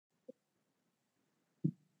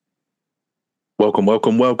Welcome,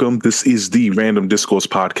 welcome, welcome. This is the Random Discourse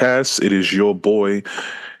Podcast. It is your boy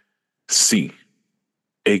C,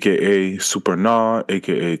 aka Super Nah,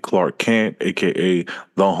 aka Clark Kent, aka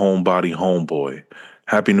the Homebody Homeboy.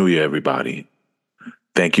 Happy New Year, everybody.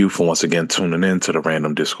 Thank you for once again tuning in to the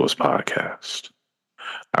Random Discourse Podcast.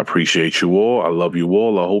 I appreciate you all. I love you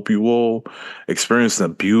all. I hope you all experienced a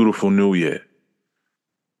beautiful new year.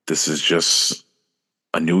 This is just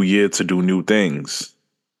a new year to do new things.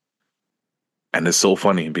 And it's so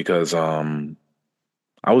funny because I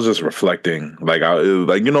was just reflecting,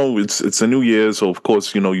 it's a new year, so of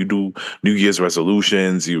course, you do New Year's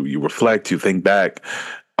resolutions, you reflect, you think back.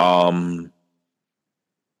 Um,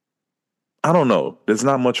 I don't know. There's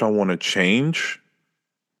not much I want to change.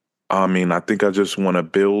 I mean, I think I just want to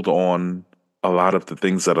build on a lot of the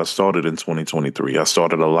things that I started in 2023. I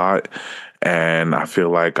started a lot, and I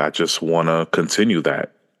feel like I just want to continue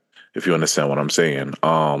that. If you understand what I'm saying,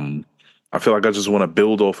 I feel like I just want to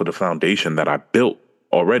build off of the foundation that I built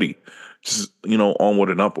already, just onward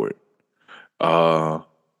and upward. Uh,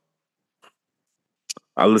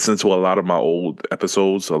 I listened to a lot of my old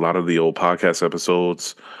episodes, a lot of the old podcast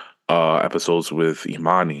episodes, episodes with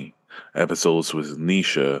Imani, episodes with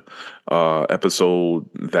Nisha,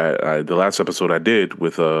 the last episode I did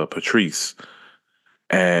with Patrice,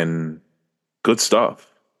 and good stuff,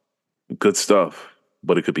 good stuff,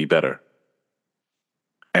 but it could be better.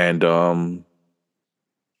 And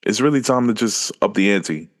it's really time to just up the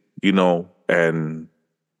ante, and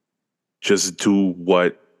just do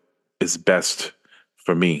what is best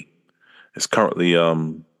for me. It's currently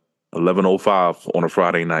 11:05 on a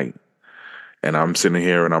Friday night, and I'm sitting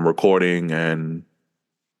here and I'm recording, and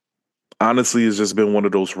honestly, it's just been one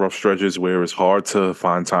of those rough stretches where it's hard to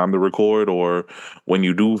find time to record, or when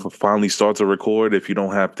you do finally start to record, if you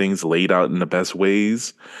don't have things laid out in the best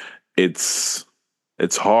ways, it's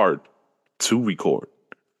it's hard to record.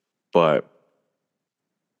 But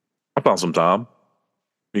I found some time.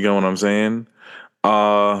 You get what I'm saying?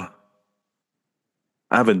 Uh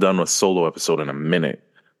I haven't done a solo episode in a minute.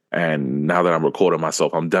 And now that I'm recording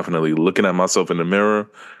myself, I'm definitely looking at myself in the mirror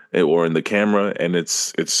or in the camera, and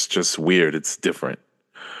it's just weird. It's different.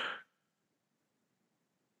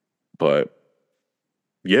 But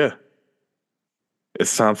yeah,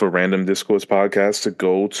 it's time for Random Discourse Podcast to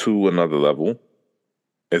go to another level.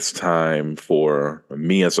 It's time for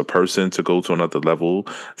me as a person to go to another level.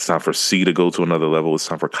 It's time for C to go to another level. It's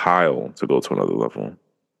time for Kyle to go to another level.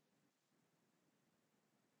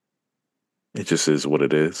 It just is what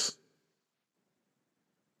it is.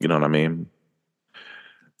 You know what I mean?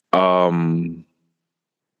 Um,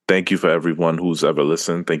 Thank you for everyone who's ever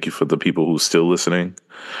listened. Thank you for the people who's still listening.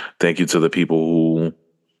 Thank you to the people who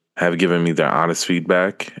have given me their honest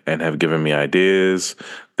feedback and have given me ideas.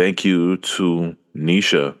 Thank you to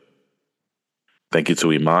Nisha. Thank you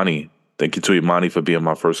to Imani. Thank you to Imani for being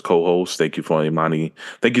my first co-host. Thank you for Imani.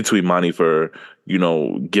 Thank you to Imani for,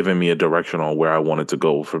 giving me a direction on where I wanted to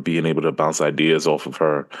go, for being able to bounce ideas off of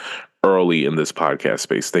her early in this podcast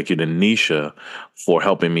space. Thank you to Nisha for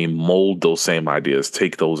helping me mold those same ideas,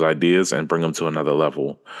 take those ideas and bring them to another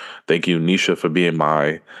level. Thank you, Nisha, for being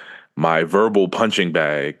my verbal punching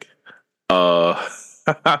bag uh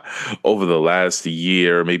over the last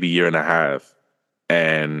year, maybe year and a half.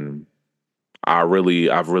 And I've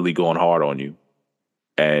really gone hard on you.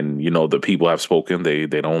 And the people have spoken. They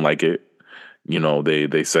don't like it.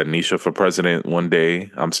 They said Nisha for president one day.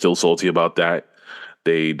 I'm still salty about that.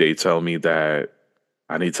 They tell me that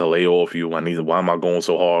I need to lay off you. Why am I going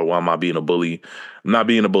so hard? Why am I being a bully? I'm not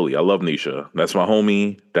being a bully. I love Nisha. That's my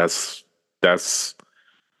homie. That's that's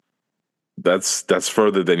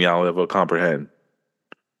further than y'all ever comprehend.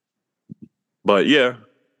 But yeah,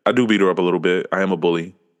 I do beat her up a little bit. I am a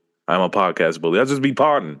bully. I am a podcast bully. I just be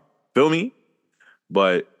pardoned. Feel me?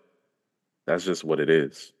 But that's just what it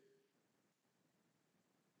is.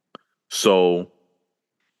 So,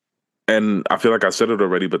 and I feel like I said it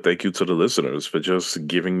already, but thank you to the listeners for just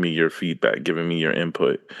giving me your feedback, giving me your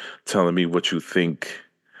input, telling me what you think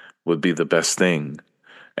would be the best thing,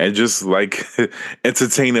 and just like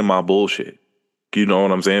entertaining my bullshit. You know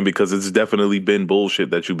what I'm saying? Because it's definitely been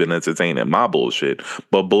bullshit that you've been entertaining. My bullshit,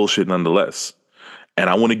 but bullshit nonetheless. And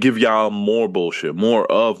I want to give y'all more bullshit, more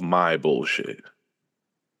of my bullshit.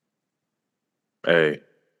 Hey,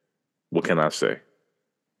 what can I say?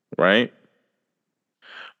 Right?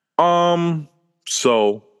 Um,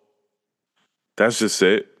 so that's just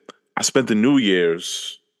it. I spent the New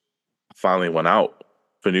Year's, finally went out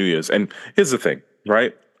for New Year's. And here's the thing,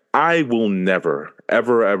 right? I will never,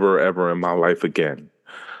 ever, ever, ever in my life again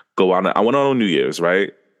go out. I went out on New Year's,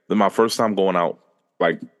 right? Then my first time going out,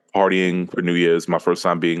 like partying for New Year's, my first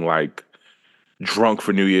time being like drunk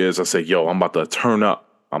for New Year's. I said, yo, I'm about to turn up.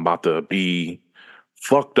 I'm about to be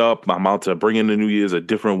fucked up. I'm about to bring in the New Year's a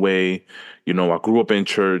different way. You know, I grew up in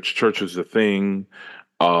church. Church was the thing.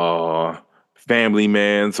 Uh, Family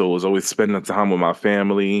man, so I was always spending time with my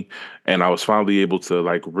family, and I was finally able to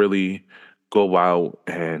like really go out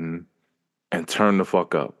and turn the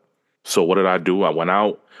fuck up. So what did I do? I went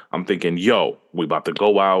out. I'm thinking, yo, we about to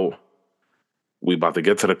go out. We about to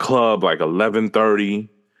get to the club like 11:30.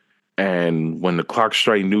 And when the clock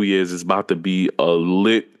strike New Year's, it's about to be a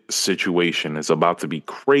lit situation. It's about to be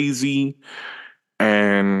crazy.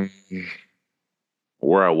 And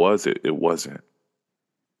where I was, it wasn't.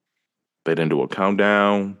 They didn't do a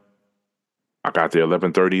countdown. I got there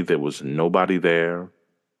 11:30. There was nobody there.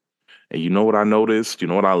 And you know what I noticed? You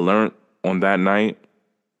know what I learned on that night?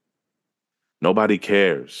 Nobody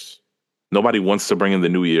cares. Nobody wants to bring in the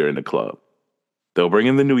new year in the club. They'll bring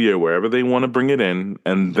in the new year wherever they want to bring it in,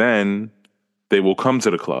 and then they will come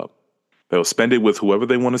to the club. They'll spend it with whoever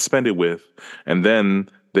they want to spend it with, and then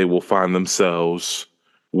they will find themselves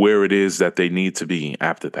where it is that they need to be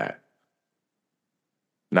after that.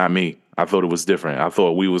 Not me. I thought it was different. I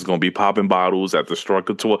thought we was gonna be popping bottles at the stroke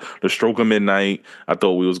of midnight. I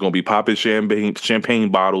thought we was gonna be popping champagne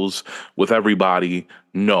bottles with everybody.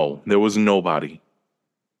 No, there was nobody.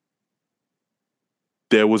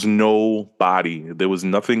 There was nobody. There was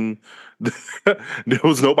nothing. There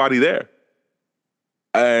was nobody there.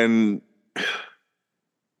 And it's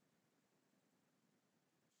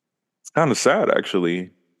kind of sad,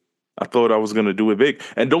 actually. I thought I was going to do it big.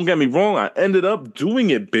 And don't get me wrong, I ended up doing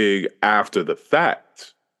it big after the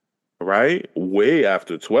fact, right? Way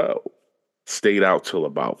after 12. Stayed out till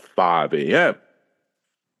about 5 a.m.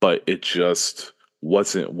 But it just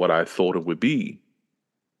wasn't what I thought it would be.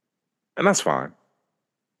 And that's fine.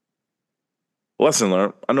 Lesson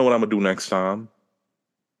learned. I know what I'm going to do next time.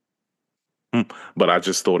 But I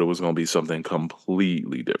just thought it was going to be something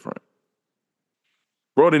completely different.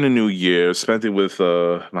 Brought in a new year, spent it with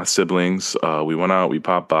my siblings. We went out, we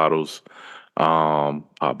popped bottles.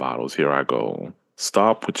 Pop bottles, here I go.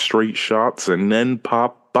 Stop with straight shots and then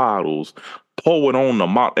pop bottles. Pour it on the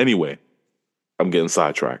mouth. Anyway, I'm getting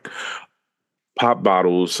sidetracked. Pop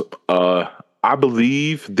bottles. I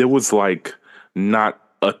believe there was like not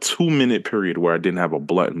a 2 minute period where I didn't have a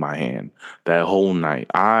blunt in my hand that whole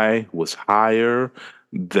night. I was higher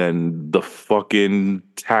than the fucking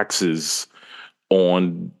taxes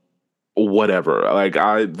on whatever. Like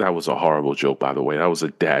that was a horrible joke, by the way. That was a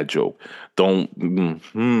dad joke. Don't.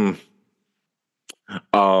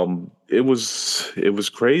 It was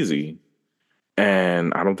crazy,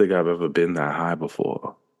 and I don't think I've ever been that high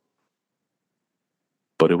before.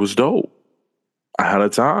 But it was dope. I had a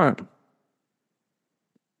time.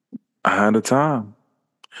 I had a time.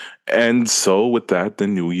 And so with that, the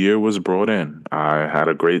new year was brought in. I had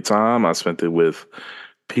a great time. I spent it with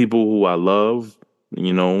people who I love,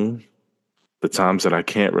 you know, the times that I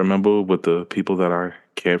can't remember with the people that I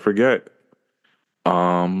can't forget.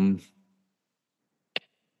 Um,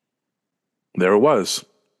 there it was.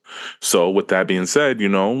 So with that being said,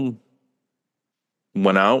 went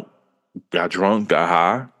out, got drunk, got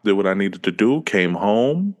high, did what I needed to do, came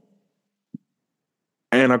home,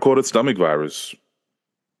 and I caught a stomach virus.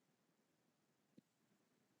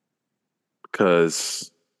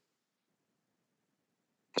 Because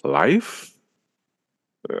life?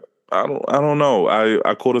 I don't know.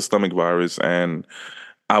 I caught a stomach virus and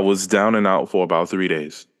I was down and out for about 3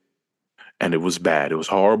 days. And it was bad. It was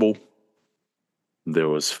horrible. There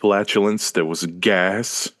was flatulence, there was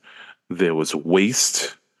gas, there was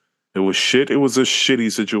waste. It was shit. It was a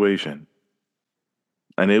shitty situation.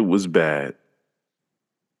 And it was bad.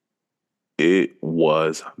 It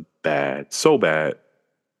was bad. So bad.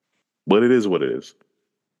 But it is what it is.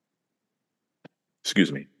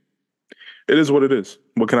 Excuse me. It is what it is.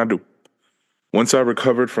 What can I do? Once I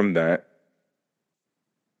recovered from that,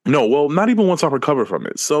 no, well, not even once I recovered from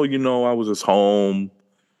it. So, I was just home.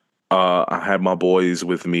 I had my boys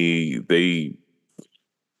with me. They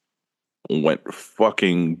went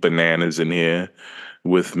fucking bananas in here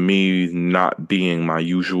with me not being my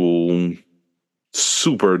usual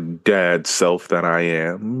super dad self that I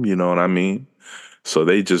am. You know what I mean? So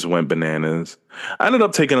they just went bananas. I ended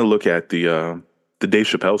up taking a look at the Dave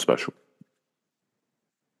Chappelle special.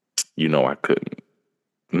 I couldn't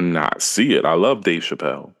not see it. I love Dave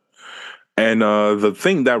Chappelle. And the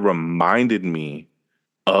thing that reminded me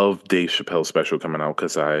of Dave Chappelle's special coming out,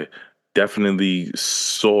 because I definitely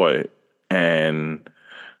saw it and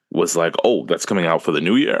was like, oh, that's coming out for the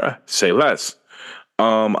new year. Say less.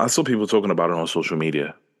 I saw people talking about it on social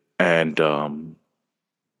media. And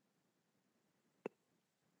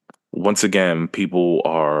once again, people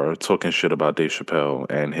are talking shit about Dave Chappelle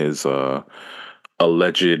and his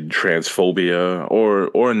alleged transphobia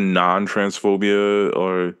or non-transphobia,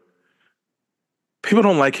 or people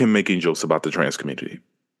don't like him making jokes about the trans community.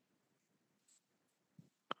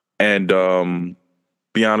 And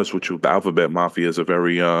be honest with you, the Alphabet Mafia is a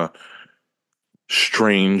very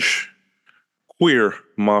strange queer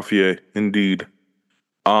mafia indeed.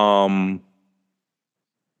 Um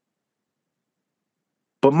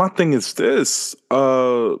but my thing is this.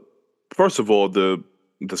 First of all, the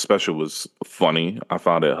special was funny. I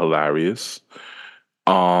found it hilarious.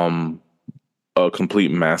 Um a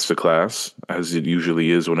complete masterclass, as it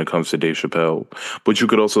usually is when it comes to Dave Chappelle. But you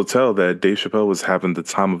could also tell that Dave Chappelle was having the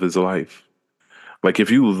time of his life. Like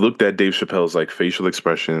if you looked at Dave Chappelle's like facial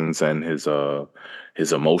expressions and his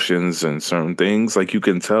emotions and certain things, like you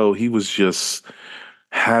can tell he was just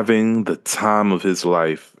having the time of his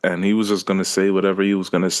life and he was just gonna say whatever he was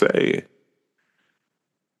gonna say.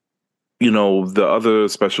 The other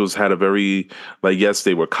specials had a very, like, yes,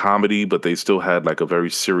 they were comedy, but they still had like a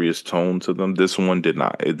very serious tone to them. This one did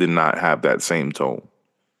not. It did not have that same tone.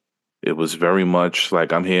 It was very much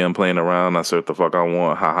like, I'm here, I'm playing around, I say what the fuck I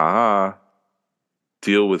want, ha ha ha,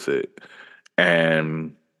 deal with it.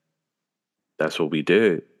 And that's what we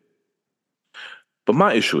did. But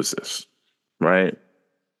my issue is this, right?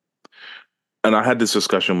 And I had this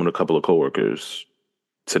discussion with a couple of coworkers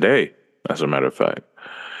today, as a matter of fact.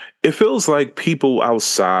 It feels like people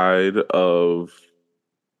outside of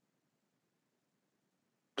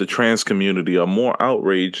the trans community are more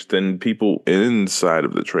outraged than people inside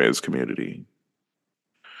of the trans community.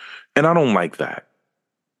 And I don't like that.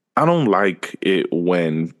 I don't like it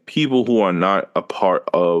when people who are not a part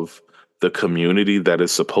of the community that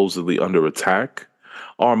is supposedly under attack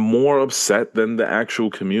are more upset than the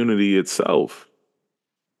actual community itself.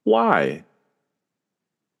 Why?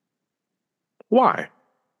 Why?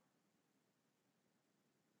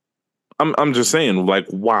 I'm just saying, like,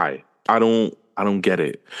 why? I don't get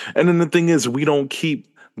it. And then the thing is, we don't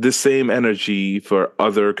keep the same energy for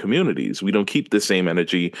other communities. We don't keep the same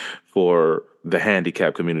energy for the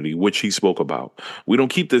handicap community, which he spoke about. We don't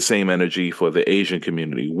keep the same energy for the Asian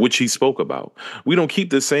community, which he spoke about. We don't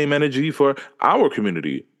keep the same energy for our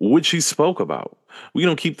community, which he spoke about. We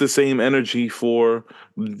don't keep the same energy for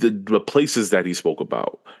the places that he spoke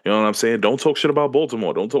about. You know what I'm saying? Don't talk shit about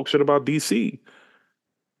Baltimore. Don't talk shit about DC.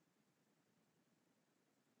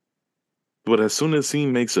 But as soon as he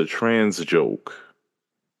makes a trans joke,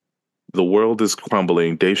 the world is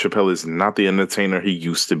crumbling. Dave Chappelle is not the entertainer he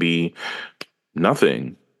used to be.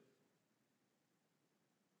 Nothing.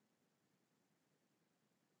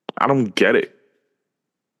 I don't get it.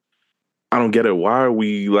 I don't get it. Why are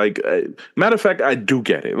we like? Matter of fact, I do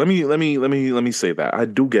get it. Let me say that I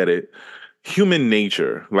do get it. Human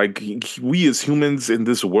nature, like we as humans in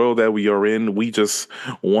this world that we are in, we just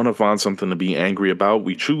want to find something to be angry about.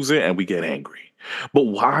 We choose it and we get angry. But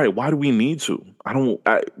why? Why do we need to? I don't.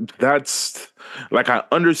 That's like I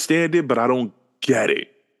understand it, but I don't get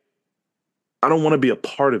it. I don't want to be a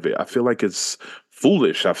part of it. I feel like it's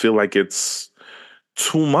foolish. I feel like it's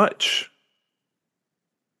too much.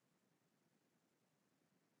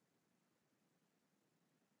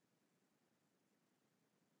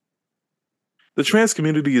 The trans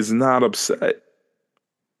community is not upset.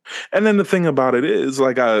 And then the thing about it is,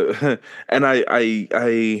 like, and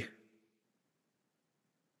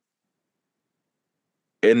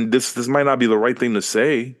and this might not be the right thing to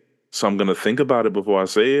say, so I'm gonna think about it before I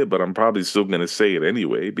say it, but I'm probably still gonna say it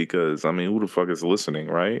anyway because I mean, who the fuck is listening,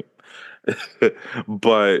 right?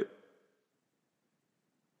 But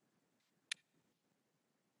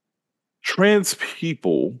trans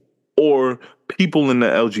people or people in the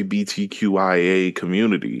LGBTQIA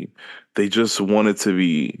community, they just wanted to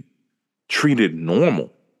be treated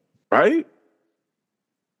normal, right?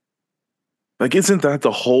 Like, isn't that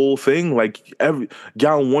the whole thing? Like,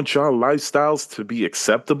 y'all want y'all lifestyles to be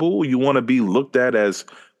acceptable. You want to be looked at as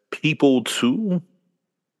people too.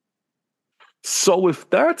 So, if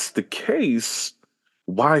that's the case,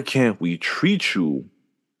 why can't we treat you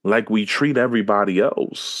like we treat everybody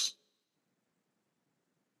else?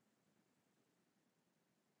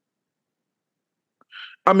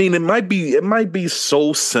 I mean, it might be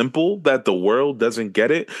so simple that the world doesn't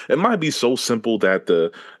get it. It might be so simple that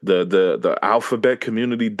the alphabet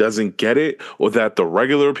community doesn't get it, or that the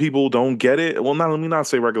regular people don't get it. Well, not let me not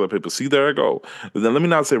say regular people. See, there I go. Then let me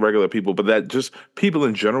not say regular people, but that just people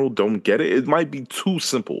in general don't get it. It might be too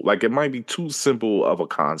simple. Like it might be too simple of a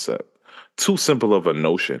concept, too simple of a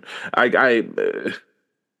notion. Am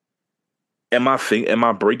I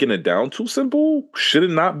breaking it down too simple? Should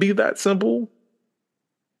it not be that simple?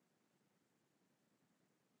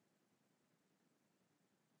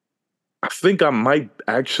 think I might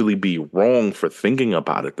actually be wrong for thinking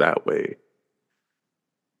about it that way.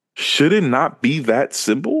 Should it not be that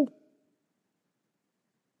simple?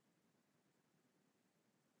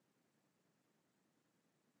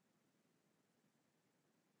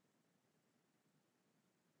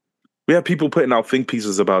 We have people putting out think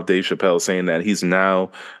pieces about Dave Chappelle saying that he's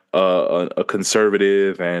now a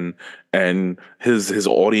conservative and his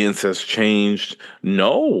audience has changed.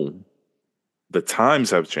 No, the times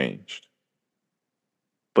have changed,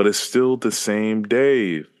 but it's still the same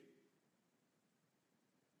Dave.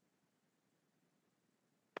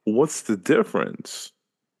 What's the difference?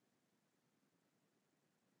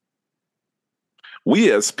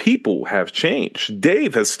 We as people have changed.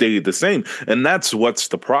 Dave has stayed the same, and that's what's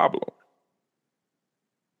the problem.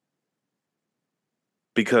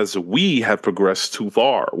 Because we have progressed too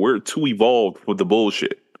far. We're too evolved with the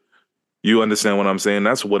bullshit. You understand what I'm saying?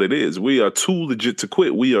 That's what it is. We are too legit to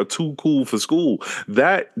quit. We are too cool for school.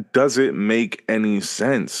 That doesn't make any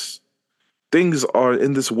sense. Things are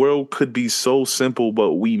in this world could be so simple,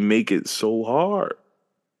 but we make it so hard.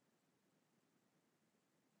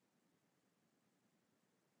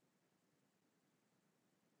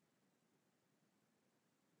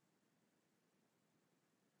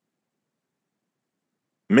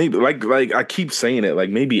 Maybe like I keep saying it, like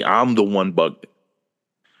maybe I'm the one bugged.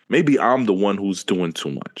 Maybe I'm the one who's doing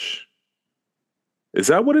too much. Is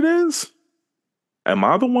that what it is? Am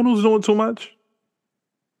I the one who's doing too much?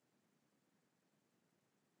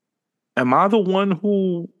 Am I the one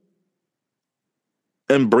who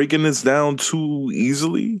am breaking this down too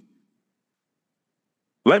easily?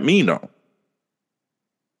 Let me know.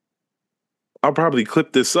 I'll probably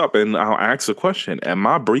clip this up and I'll ask a question. Am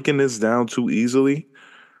I breaking this down too easily?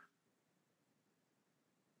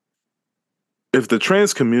 If the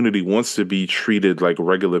trans community wants to be treated like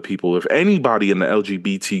regular people, if anybody in the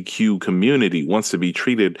LGBTQ community wants to be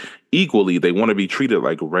treated equally, they want to be treated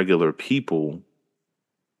like regular people,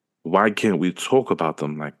 why can't we talk about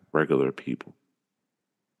them like regular people?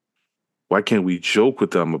 Why can't we joke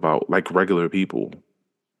with them about like regular people?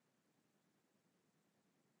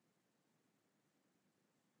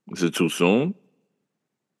 Is it too soon?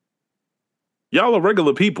 Y'all are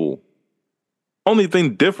regular people. Only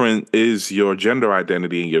thing different is your gender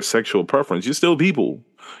identity and your sexual preference. You're still people.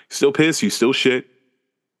 You still piss, you still shit,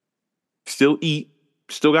 still eat,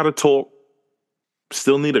 still gotta talk,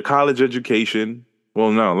 still need a college education.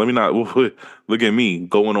 Well, no, let me not look at me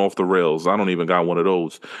going off the rails. I don't even got one of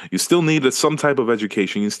those. You still need some type of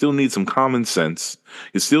education. You still need some common sense.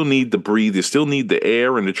 You still need to breathe. You still need the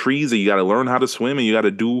air and the trees, and you got to learn how to swim, and you got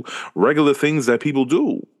to do regular things that people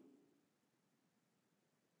do.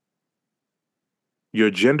 Your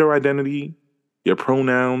gender identity, your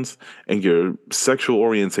pronouns, and your sexual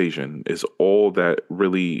orientation is all that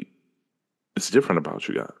really is different about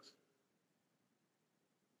you guys.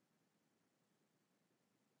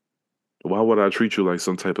 Why would I treat you like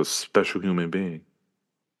some type of special human being?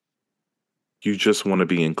 You just want to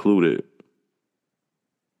be included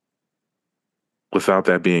without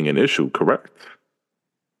that being an issue, correct?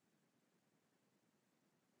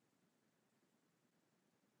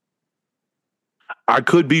 I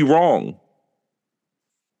could be wrong.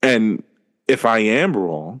 And if I am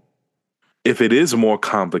wrong, if it is more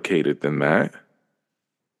complicated than that,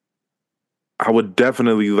 I would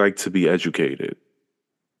definitely like to be educated.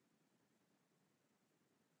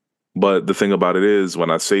 But the thing about it is, when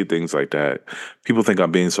I say things like that, people think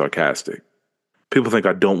I'm being sarcastic. People think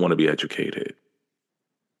I don't want to be educated.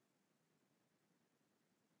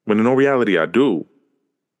 When in all reality, I do.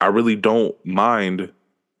 I really don't mind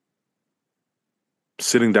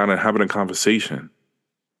sitting down and having a conversation.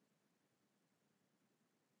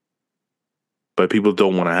 But people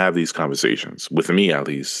don't want to have these conversations, with me at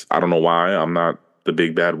least. I don't know why. I'm not the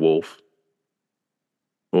big bad wolf.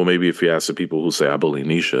 Well, maybe if you ask the people who say I bully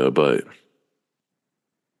Nisha, but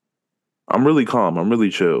I'm really calm. I'm really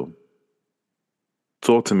chill.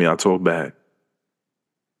 Talk to me. I talk back.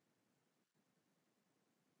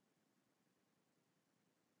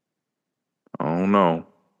 I don't know.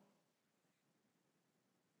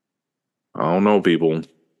 I don't know, people.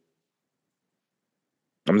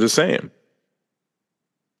 I'm just saying.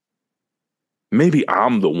 Maybe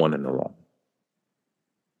I'm the one in the wrong.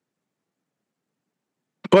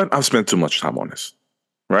 But I've spent too much time on this,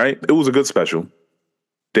 right? It was a good special.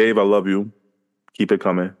 Dave, I love you. Keep it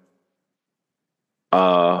coming.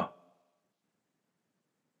 Uh,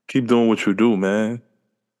 keep doing what you do, man.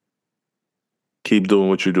 Keep doing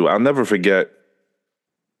what you do. I'll never forget.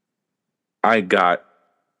 I got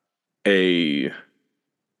a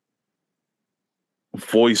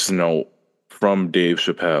voice note from Dave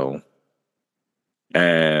Chappelle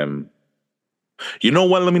And you know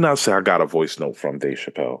what? Let me not say I got a voice note from Dave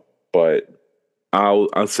Chappelle, but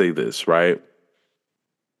I'll say this, right?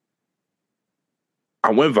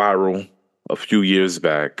 I went viral a few years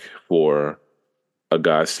back for a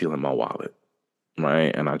guy stealing my wallet,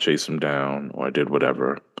 right? And I chased him down or I did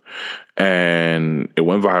whatever. And it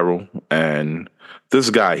went viral. And this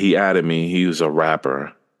guy, he added me. He's a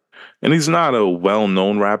rapper. And he's not a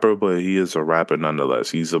well-known rapper, but he is a rapper nonetheless.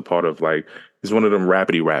 He's a part of like, he's one of them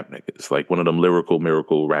rapidy rap niggas, like one of them lyrical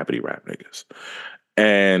miracle rapidy rap niggas.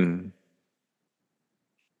 And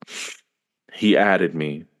he added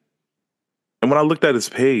me. And when I looked at his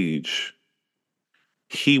page,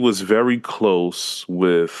 he was very close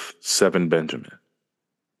with Seven Benjamin.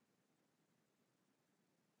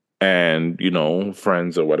 And, you know,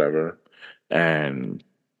 friends or whatever. And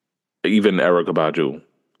even Erica Badu,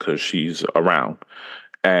 because she's around.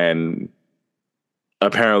 And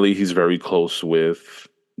apparently he's very close with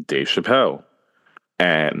Dave Chappelle.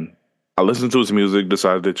 And I listened to his music,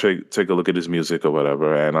 decided to take a look at his music or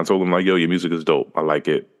whatever. And I told him, like, yo, your music is dope. I like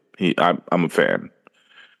it. I'm a fan.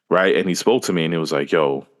 Right. And he spoke to me and he was like,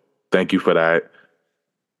 yo, thank you for that.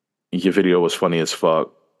 Your video was funny as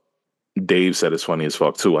fuck. Dave said it's funny as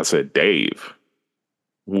fuck too. I said, Dave?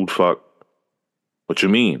 Who the fuck? What you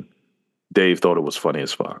mean? Dave thought it was funny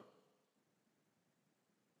as fuck.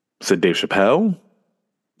 I said, Dave Chappelle?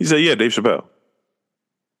 He said, yeah, Dave Chappelle.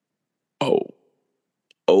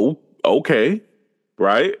 Oh, okay.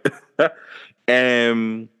 Right?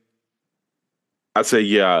 And I said,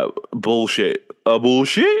 yeah, bullshit.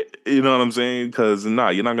 Bullshit? You know what I'm saying? Because, nah,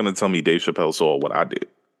 you're not going to tell me Dave Chappelle saw what I did.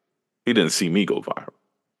 He didn't see me go viral.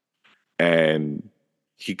 And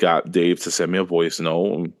he got Dave to send me a voice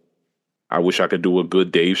note. I wish I could do a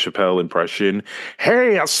good Dave Chappelle impression.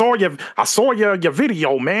 Hey, I saw your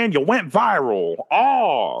video, man. You went viral.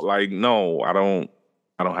 Oh, like, no,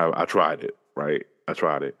 I tried it, right? I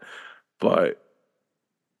tried it. But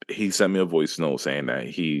he sent me a voice note saying that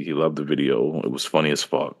he loved the video. It was funny as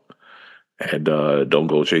fuck. And don't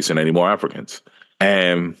go chasing any more Africans.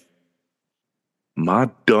 And my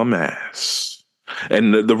dumbass.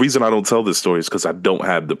 And the reason I don't tell this story is because I don't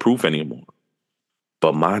have the proof anymore.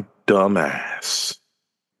 But my dumbass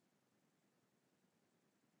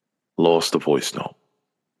lost the voice note.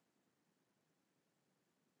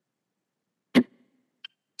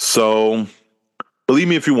 So, believe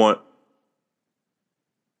me if you want.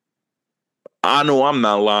 I know I'm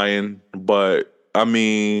not lying, but I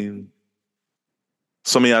mean,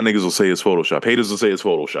 some of y'all niggas will say it's Photoshop. Haters will say it's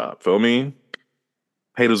Photoshop. Feel me?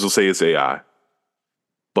 Haters will say it's AI.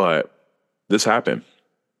 But this happened.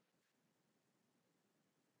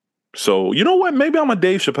 So, you know what? Maybe I'm a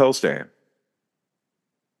Dave Chappelle stan.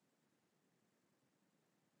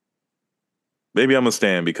 Maybe I'm a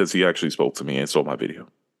stan because he actually spoke to me and saw my video.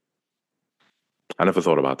 I never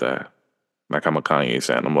thought about that. Like, I'm a Kanye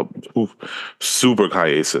stan. I'm a super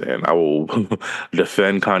Kanye stan. I will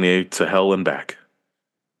defend Kanye to hell and back.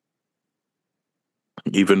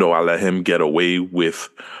 Even though I let him get away with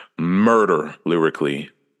murder lyrically.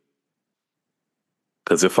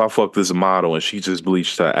 Because if I fuck this model and she just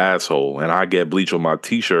bleached her asshole and I get bleach on my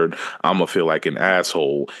t-shirt, I'm going to feel like an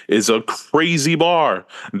asshole is a crazy bar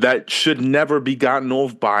that should never be gotten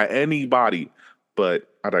off by anybody. But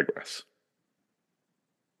I digress.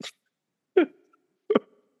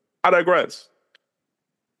 I digress.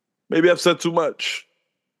 Maybe I've said too much.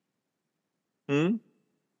 Hmm?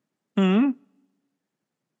 Hmm?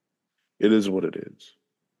 It is what it is.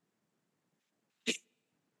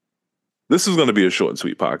 This is going to be a short and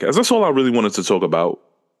sweet podcast. That's all I really wanted to talk about.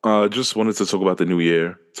 Just wanted to talk about the new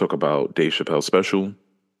year, talk about Dave Chappelle special,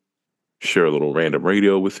 share a little random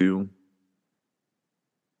radio with you,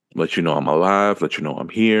 let you know I'm alive, let you know I'm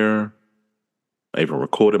here. I even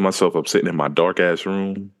recorded myself. I'm sitting in my dark ass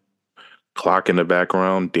room, clock in the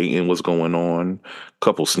background, dating what's going on,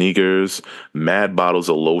 couple sneakers, mad bottles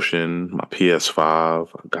of lotion, my PS5.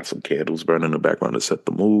 I got some candles burning in the background to set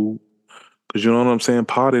the mood. Because you know what I'm saying?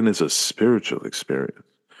 Potting is a spiritual experience,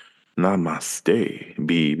 not my stay,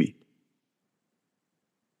 baby.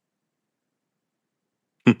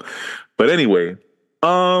 But anyway,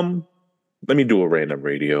 let me do a random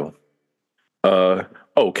radio.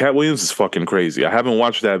 Cat Williams is fucking crazy. I haven't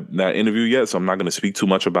watched that interview yet, so I'm not gonna speak too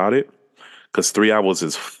much about it. Because 3 hours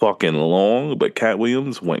is fucking long, but Cat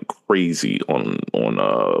Williams went crazy on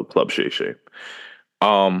Club Shay Shay.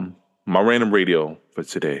 My random radio for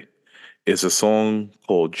today is a song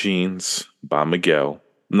called Jeans by Miguel.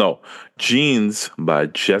 No, Jeans by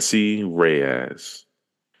Jesse Reyes,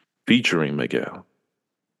 featuring Miguel.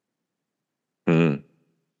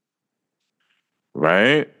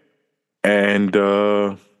 Right? And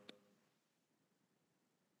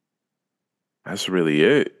that's really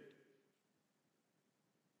it.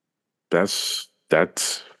 That's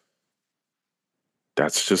that's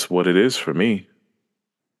that's just what it is for me.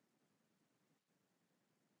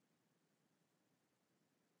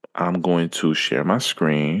 I'm going to share my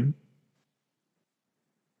screen.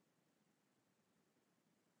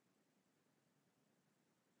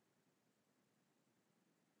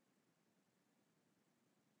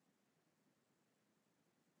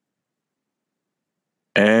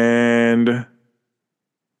 And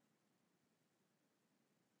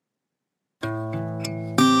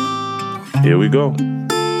here we go.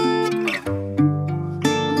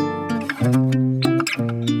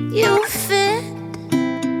 You fit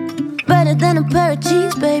better than a pair of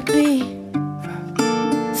jeans, baby.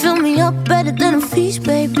 Fill me up better than a feast,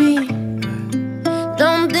 baby.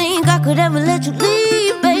 Don't think I could ever let you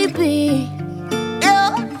leave, baby.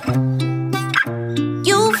 Yeah.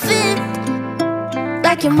 You fit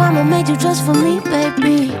like your mama made you just for me,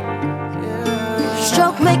 baby.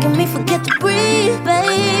 Stroke making me forget to breathe,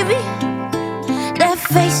 baby. That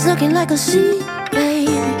face looking like a sea,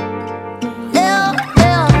 baby. Yeah,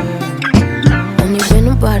 yeah. Only been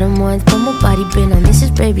about a month, but my body been on this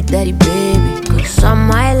is baby daddy, baby. Cause I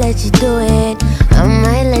might let you do it, I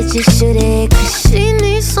might let you shoot it. Cause she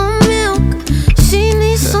needs some milk, she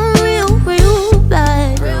needs some real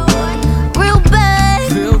bad. Real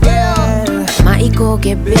bad, real bad. My ego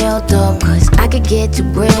get built up, cause I could get you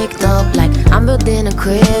bricked up. Like I'm building a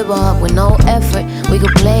crib up with no effort. We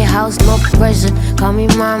could play house, no pressure. Call me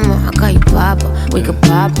mama, I call you papa. We could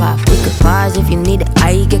pop off, we could pause if you need it.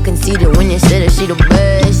 I get conceited when you said that she the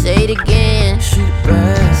best. Say it again, she the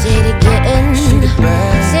best. Say it again, she the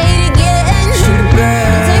best. Say it again, she the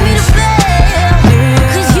best. Take me to bed,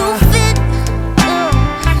 cause you fit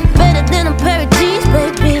better than a pair of jeans,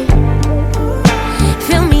 baby.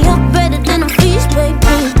 Fill me up better than a feast, baby.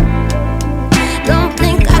 Don't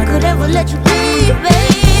think I could ever let you leave,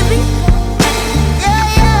 baby. Yeah,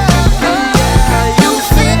 yeah. You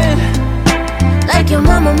fit like your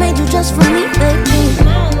mama made you just for me, baby.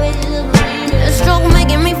 A stroke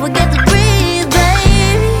making me forget to breathe,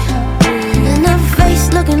 baby. And that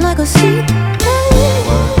face looking like a sea,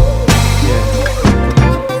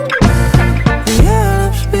 The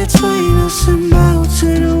apps between us are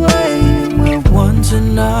melted away, and we're one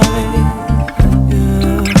tonight.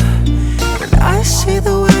 Yeah. And I see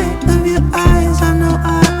the weight of your eyes, I know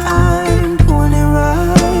I'm doing it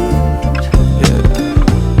right.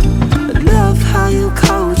 Yeah. I love how you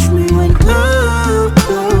coach me when I'm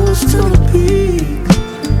close to the peak.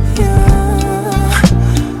 Yeah.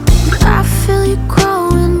 I feel you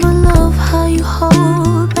growing, but love how you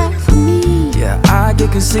hold back for me. Yeah, I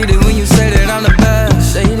get conceited when you say that I'm the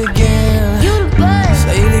best. Say it again. You the best.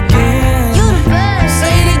 Say it again. You the best.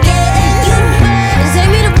 Say it again. You the best.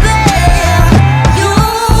 Take me to bed. You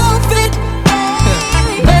fit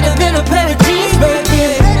better than a pair of jeans,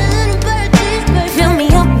 baby. Fill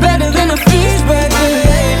me up better than a feast, baby.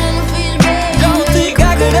 Don't think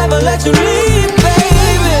I could ever let you leave,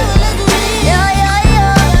 baby. Yeah, yeah,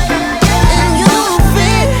 yeah. And you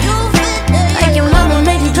fit like your mama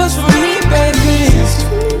made you just for me, baby.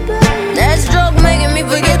 That stroke making me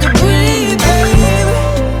forget to breathe, baby.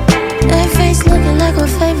 That face looking like a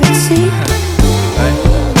favorite scene.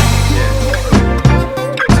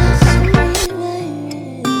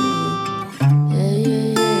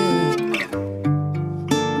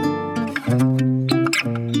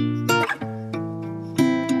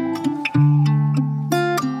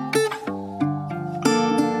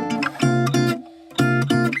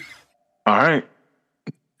 All right.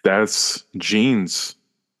 That's Jeans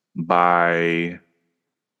by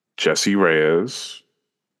Jesse Reyes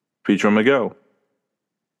featuring Miguel.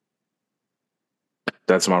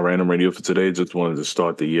 That's my random radio for today. Just wanted to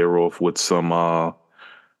start the year off with some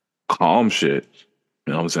calm shit.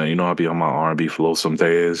 You know what I'm saying? You know, I'll be on my R&B flow some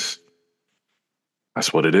days.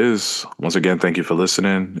 That's what it is. Once again, thank you for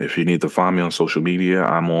listening. If you need to find me on social media,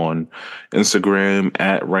 I'm on Instagram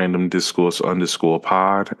at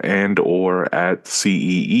randomdiscourse_pod and or at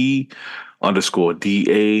CEE_DA_profit.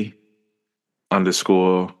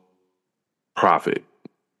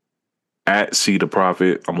 At C the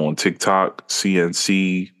Prophet. I'm on TikTok,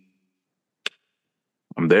 CNC.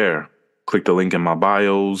 I'm there. Click the link in my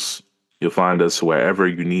bios. You'll find us wherever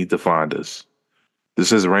you need to find us.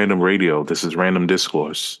 This is Random Radio. This is Random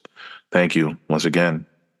Discourse. Thank you once again.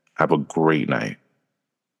 Have a great night.